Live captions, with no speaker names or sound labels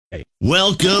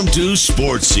Welcome to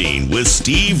Sports Scene with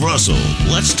Steve Russell.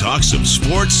 Let's talk some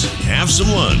sports, have some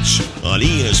lunch on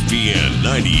ESPN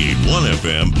 98.1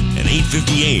 FM and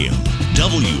 850 AM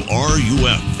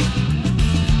WRUF.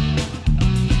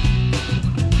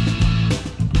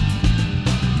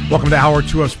 Welcome to Hour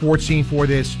 2 of Sports Scene for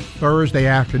this Thursday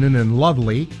afternoon in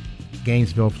lovely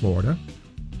Gainesville, Florida.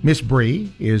 Miss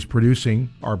Bree is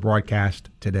producing our broadcast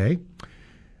today.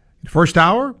 First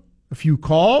hour, a few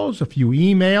calls, a few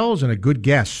emails, and a good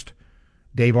guest.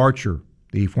 Dave Archer,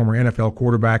 the former NFL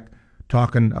quarterback,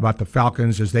 talking about the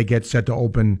Falcons as they get set to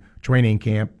open training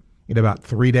camp in about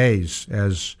 3 days,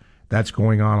 as that's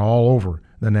going on all over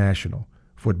the National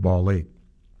Football League.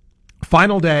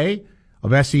 Final day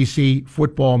of SEC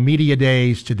football media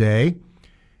days today,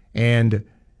 and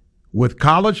with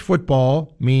college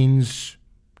football means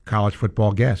college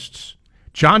football guests.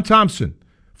 John Thompson,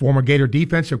 former Gator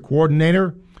defensive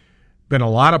coordinator, been a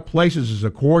lot of places as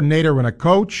a coordinator and a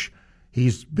coach.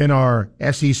 He's been our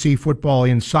SEC football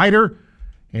insider,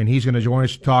 and he's going to join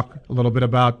us to talk a little bit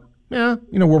about, where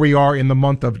we are in the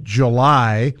month of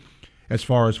July as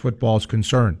far as football is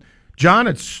concerned. John,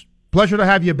 it's a pleasure to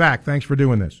have you back. Thanks for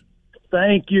doing this.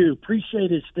 Thank you.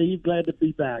 Appreciate it, Steve. Glad to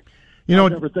be back.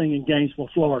 How's everything in Gainesville,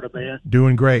 Florida, man?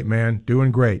 Doing great, man.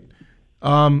 Doing great.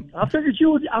 I figured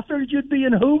you'd be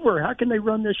in Hoover. How can they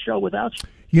run this show without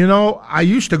you? I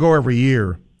used to go every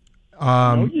year,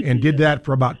 and did that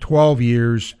for about 12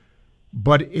 years.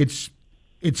 But it's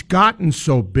gotten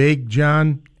so big,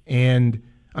 John, and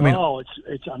I know it.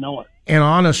 And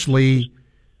honestly,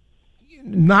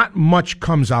 not much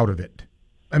comes out of it.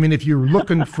 I mean, if you're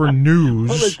looking for news,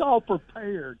 well, it's all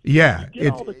prepared. Yeah,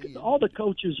 all the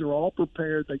coaches are all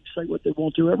prepared. They say what they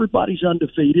want to. Everybody's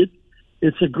undefeated.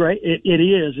 It's a great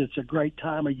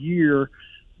time of year,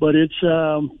 but it's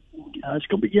going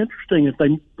to be interesting if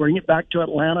they bring it back to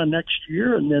Atlanta next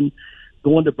year and then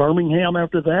going to Birmingham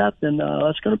after that. Then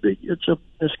it's going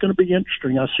to be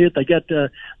interesting. I see it. They got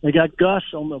Gus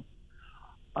on the.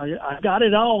 I got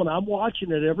it on. I'm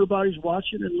watching it. Everybody's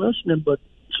watching and listening. But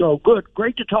so good,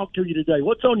 great to talk to you today.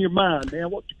 What's on your mind,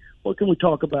 man? What can we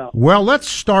talk about? Well, let's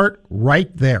start right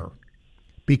there,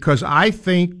 because I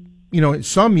think.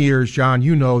 Some years, John,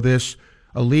 you know this,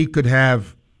 a league could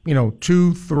have,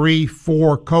 2, 3,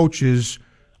 4 coaches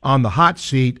on the hot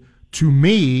seat. To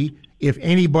me, if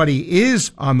anybody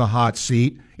is on the hot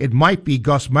seat, it might be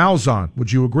Gus Malzahn.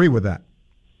 Would you agree with that?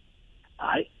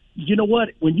 You know what?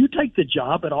 When you take the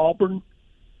job at Auburn,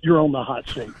 you're on the hot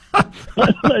seat.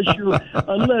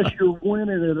 unless you're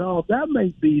winning it all. That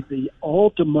may be the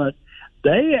ultimate.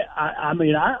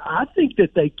 I think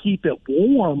that they keep it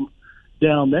warm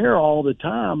down there all the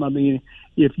time. I mean,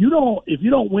 if you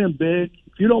don't win big,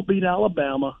 if you don't beat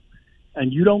Alabama,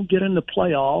 and you don't get in the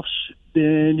playoffs,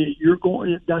 then you're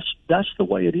going. That's the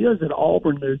way it is at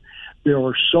Auburn. There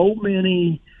are so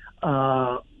many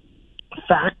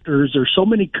factors. There's so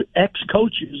many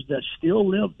ex-coaches that still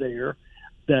live there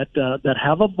that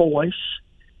have a voice,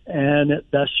 and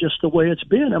that's just the way it's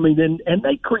been. I mean, and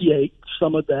they create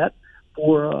some of that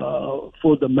for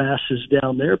the masses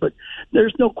down there, but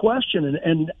there's no question.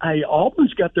 And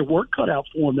Auburn's got their work cut out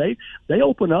for them. They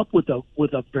open up with a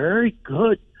very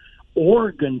good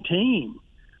Oregon team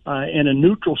in a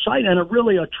neutral site, and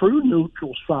a true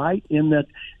neutral site. In that,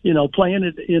 playing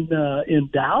it in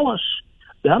Dallas,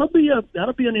 that'll be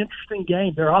an interesting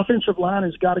game. Their offensive line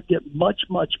has got to get much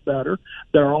better.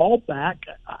 They're all back.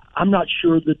 I'm not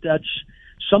sure that's.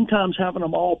 Sometimes having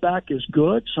them all back is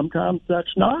good. Sometimes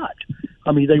that's not.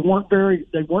 I mean, they weren't very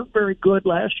good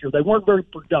last year. They weren't very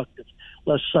productive,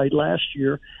 let's say, last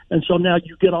year. And so now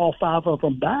you get all 5 of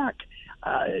them back.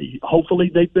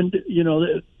 Hopefully they've been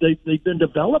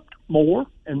developed more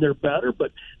and they're better.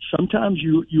 But sometimes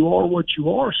you are what you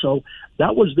are. So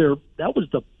that was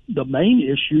the main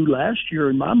issue last year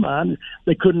in my mind.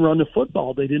 They couldn't run the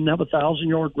football. They didn't have a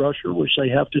 1,000-yard rusher, which they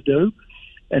have to do.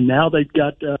 And now they've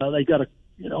got to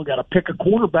pick a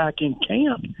quarterback in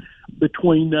camp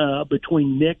between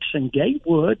Nix and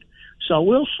Gatewood. So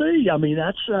we'll see. I mean,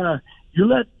 that's you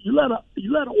let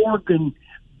Oregon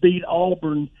beat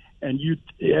Auburn, and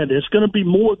it's going to be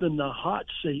more than the hot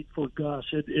seat for Gus.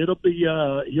 It'll be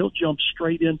he'll jump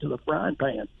straight into the frying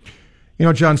pan.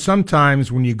 John, sometimes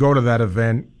when you go to that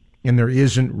event and there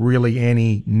isn't really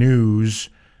any news,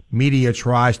 media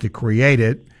tries to create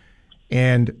it,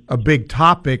 and a big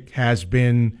topic has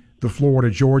been the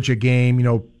Florida-Georgia game,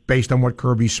 based on what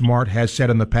Kirby Smart has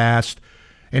said in the past.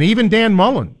 And even Dan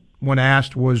Mullen, when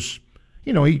asked, was,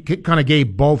 he kind of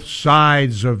gave both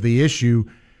sides of the issue.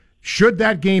 Should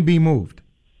that game be moved?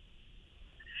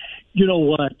 You know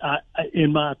what?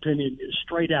 In my opinion,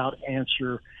 straight out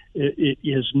answer it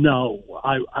is no.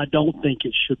 I don't think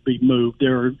it should be moved.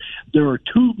 There are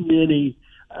too many.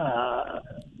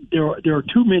 There are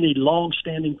too many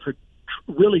long-standing,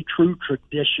 really true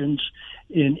traditions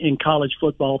in college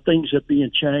football. Things that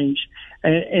being changed,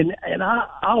 and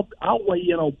I'll weigh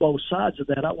in on both sides of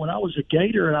that. When I was a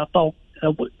Gator, and I thought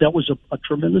that was a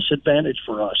tremendous advantage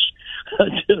for us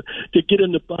to get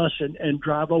in the bus and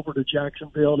drive over to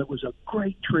Jacksonville. And it was a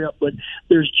great trip, but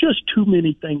there's just too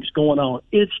many things going on.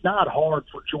 It's not hard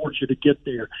for Georgia to get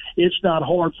there. It's not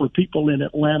hard for people in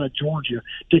Atlanta, Georgia,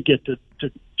 to get to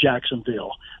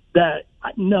Jacksonville.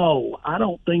 No, I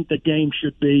don't think the game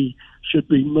should be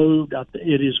moved.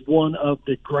 It is one of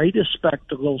the greatest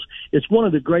spectacles. It's one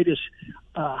of the greatest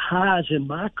highs in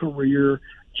my career,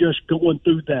 just going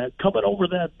through that, coming over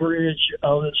that bridge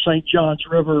of the St. Johns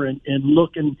River and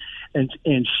looking and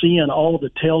seeing all the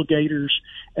tailgaters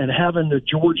and having the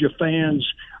Georgia fans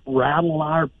rattle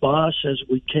our bus as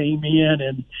we came in,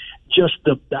 and just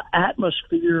the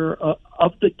atmosphere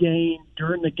of the game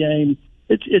during the game.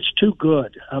 It's too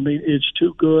good. I mean, it's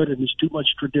too good, and it's too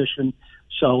much tradition.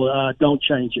 So don't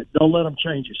change it. Don't let them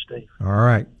change it, Steve. All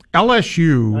right.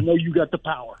 LSU. I know you got the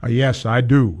power. Yes, I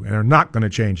do, and they're not going to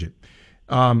change it.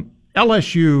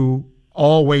 LSU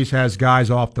always has guys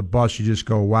off the bus. You just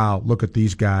go, wow, look at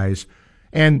these guys.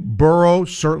 And Burrow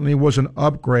certainly was an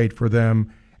upgrade for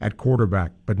them at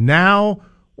quarterback. But now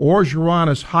Orgeron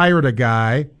has hired a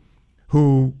guy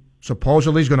who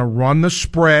supposedly is going to run the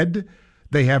spread.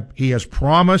 He has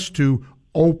promised to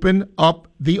open up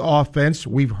the offense.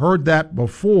 We've heard that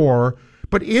before.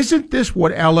 But isn't this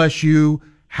what LSU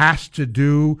has to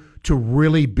do to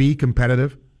really be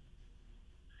competitive?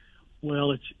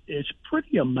 Well, it's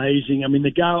pretty amazing. I mean,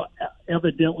 the guy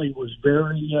evidently was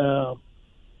very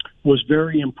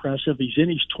impressive. He's in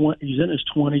his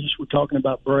 20s. We're talking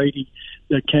about Brady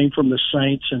that came from the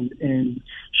Saints, and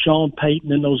Sean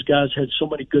Payton and those guys had so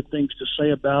many good things to say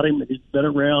about him. And he's been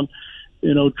around,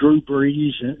 Drew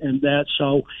Brees and that.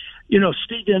 So,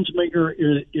 Steve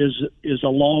Ensminger is a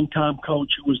longtime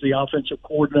coach who was the offensive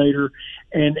coordinator,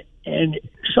 and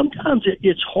sometimes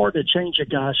it's hard to change a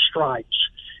guy's stripes.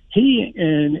 He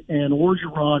and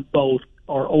Orgeron both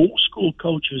are old school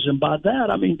coaches, and by that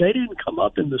I mean they didn't come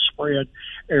up in the spread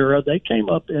era. They came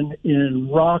up in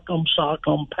rock 'em, sock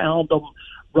 'em, pound 'em,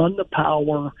 run the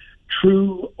power,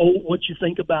 true what you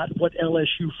think about what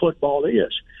LSU football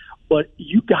is. But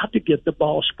you got to get the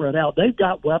ball spread out. They've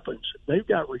got weapons. They've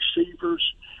got receivers,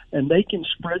 and they can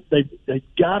spread. They've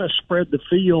got to spread the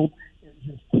field and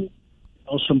just keep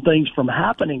some things from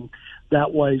happening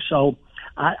that way. So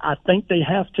I think they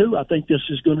have to. I think this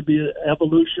is going to be an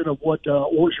evolution of what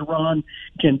Orgeron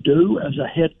can do as a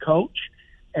head coach.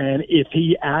 And if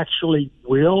he actually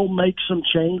will make some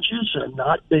changes and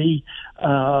not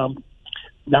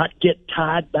get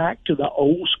tied back to the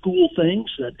old school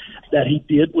things that he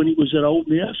did when he was at Ole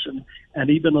Miss and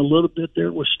even a little bit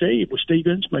there with Steve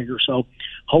Ensminger. So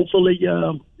hopefully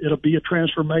it'll be a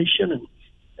transformation,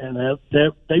 and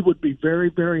they would be very,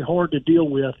 very hard to deal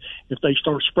with if they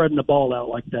start spreading the ball out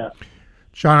like that.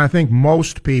 John, I think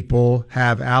most people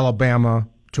have Alabama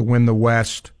to win the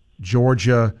West,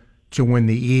 Georgia to win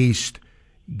the East.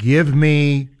 Give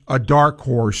me a dark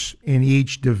horse in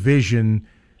each division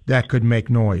that could make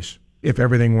noise if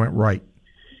everything went right.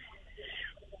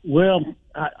 Well,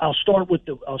 I'll start with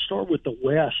the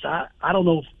West. I don't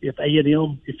know if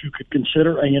A&M, if you could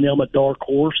consider A&M a dark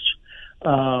horse.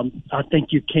 I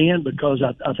think you can, because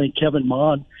I think Kevin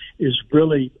Mon is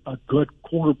really a good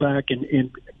quarterback, and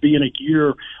being a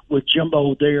year with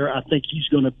Jimbo there, I think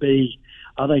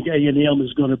A&M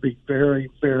is going to be very,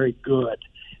 very good.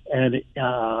 And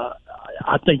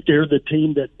I think they're the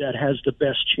team that has the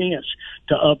best chance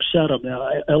to upset them.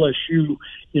 Now, LSU,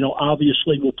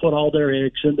 obviously will put all their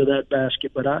eggs into that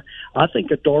basket, but I think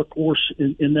a dark horse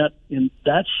in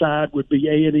that side would be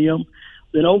A&M.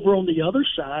 Then over on the other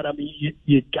side, I mean,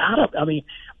 you gotta. I mean,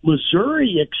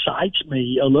 Missouri excites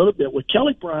me a little bit with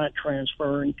Kelly Bryant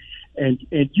transferring, and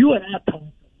you and I talked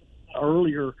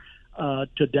earlier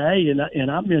today,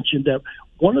 and I mentioned that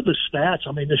one of the stats.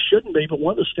 I mean, this shouldn't be, but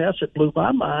one of the stats that blew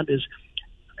my mind is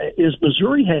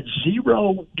Missouri had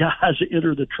 0 guys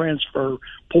enter the transfer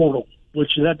portal,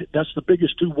 which that's the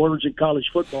biggest 2 words in college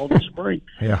football this spring.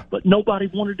 Yeah. But nobody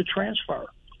wanted to transfer.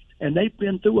 And they've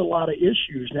been through a lot of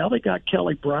issues. Now they got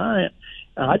Kelly Bryant.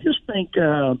 I just think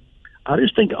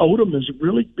Odom has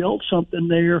really built something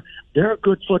there. They're a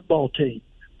good football team.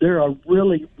 They're a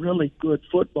really, really good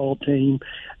football team.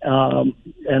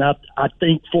 And I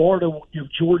think Florida will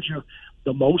give Georgia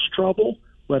the most trouble,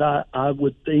 but I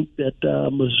would think that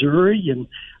Missouri and,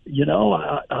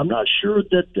 I'm not sure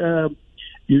that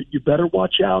you better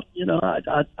watch out.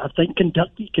 I think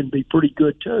Kentucky can be pretty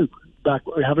good too. Back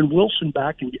having Wilson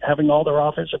back and having all their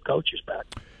offensive coaches back.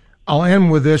 I'll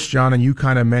end with this, John, and you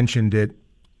kind of mentioned it.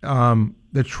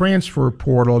 The transfer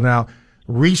portal. Now,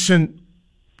 recent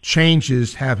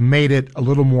changes have made it a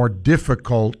little more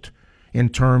difficult in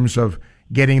terms of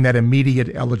getting that immediate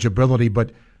eligibility,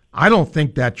 but I don't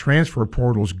think that transfer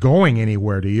portal is going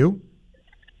anywhere. Do you?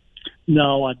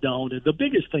 No, I don't. The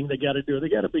biggest thing they got to do, they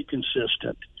got to be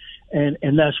consistent, and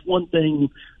that's one thing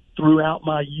throughout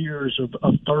my years of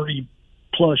 30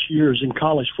 plus years in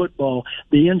college football.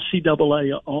 The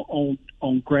NCAA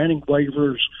on granting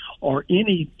waivers or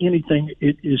anything,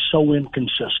 it is so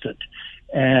inconsistent.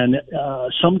 And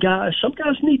some guys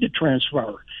need to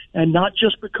transfer, and not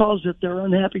just because that they're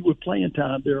unhappy with playing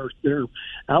time. They're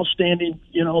outstanding.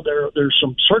 There's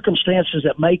some circumstances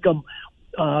that make them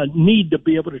need to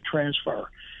be able to transfer.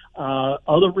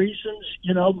 Other reasons,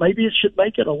 maybe it should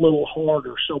make it a little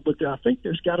harder. But I think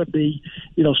there's got to be,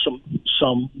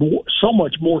 so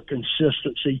much more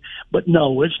consistency. But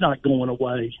no, it's not going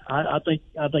away. I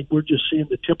think we're just seeing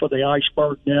the tip of the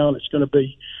iceberg now, and it's going to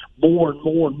be more and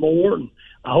more and more. And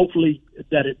hopefully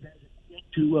that it gets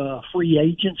to free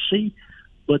agency,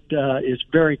 but it's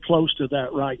very close to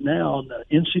that right now. And the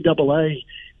NCAA,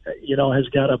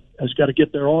 has got to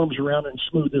get their arms around it and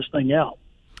smooth this thing out.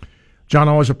 John,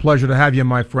 always a pleasure to have you,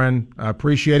 my friend. I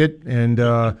appreciate it.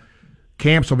 And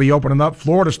camps will be opening up.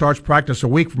 Florida starts practice a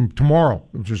week from tomorrow,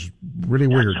 which is really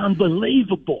weird. That's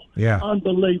unbelievable. Yeah.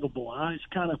 Unbelievable.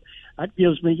 That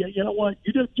gives me, you know what?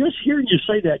 Just hearing you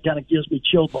say that kind of gives me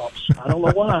chill bumps. I don't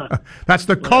know why. That's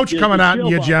the coach coming out in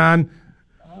you, John.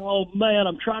 Oh man,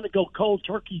 I'm trying to go cold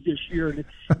turkey this year, and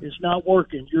it's not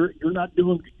working. You're not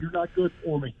good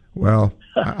for me. Well,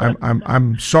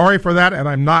 I'm sorry for that, and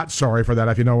I'm not sorry for that,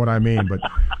 if you know what I mean. But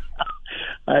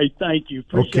hey, thank you.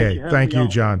 Appreciate you thank you, on.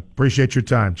 John. Appreciate your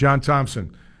time. John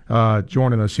Thompson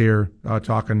joining us here,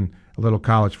 talking a little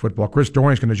college football. Chris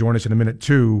Doering's going to join us in a minute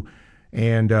too,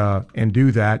 and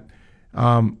do that.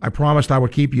 I promised I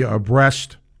would keep you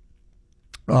abreast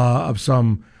of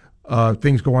some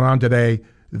things going on today.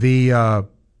 The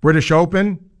British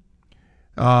Open,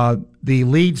 the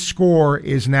lead score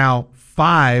is now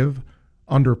 5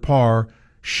 under par.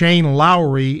 Shane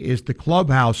Lowry is the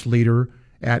clubhouse leader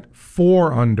at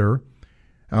 4 under.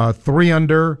 3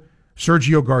 under,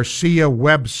 Sergio Garcia,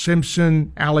 Webb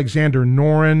Simpson, Alexander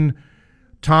Noren,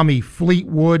 Tommy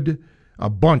Fleetwood, a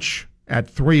bunch at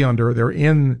 3 under. They're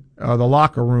in the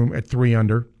locker room at 3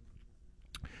 under.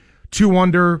 2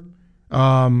 under,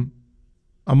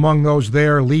 among those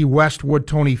there, Lee Westwood,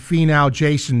 Tony Finau,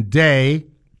 Jason Day.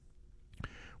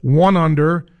 1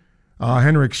 under,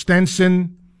 Henrik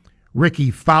Stenson, Ricky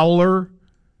Fowler.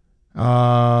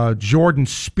 Jordan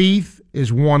Spieth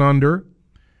is 1 under.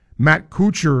 Matt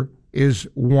Kuchar is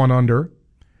 1 under.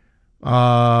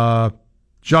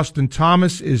 Justin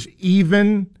Thomas is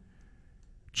even.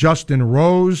 Justin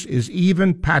Rose is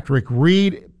even. Patrick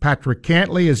Reed, Patrick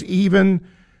Cantlay is even.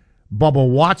 Bubba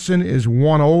Watson is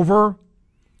 1 over.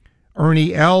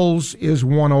 Ernie Els is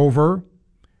 1 over.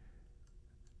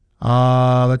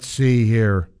 Let's see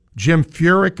here. Jim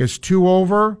Furyk is 2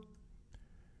 over.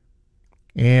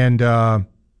 And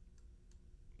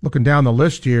looking down the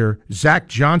list here, Zach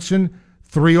Johnson,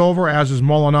 3 over, as is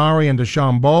Molinari and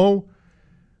DeChambeau.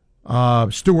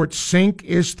 Stuart Sink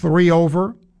is 3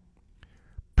 over.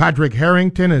 Patrick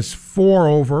Harrington is 4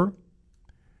 over.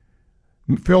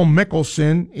 Phil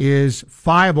Mickelson is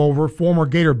 5 over. Former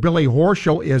Gator Billy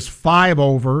Horschel is 5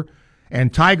 over.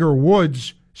 And Tiger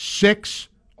Woods, 6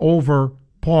 over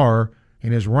par.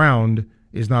 And his round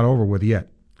is not over with yet.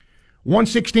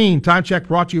 1:16, time check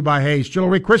brought to you by Hayes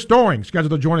Jewelry. Chris Doering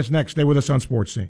scheduled to join us next. Stay with us on Sports Scene.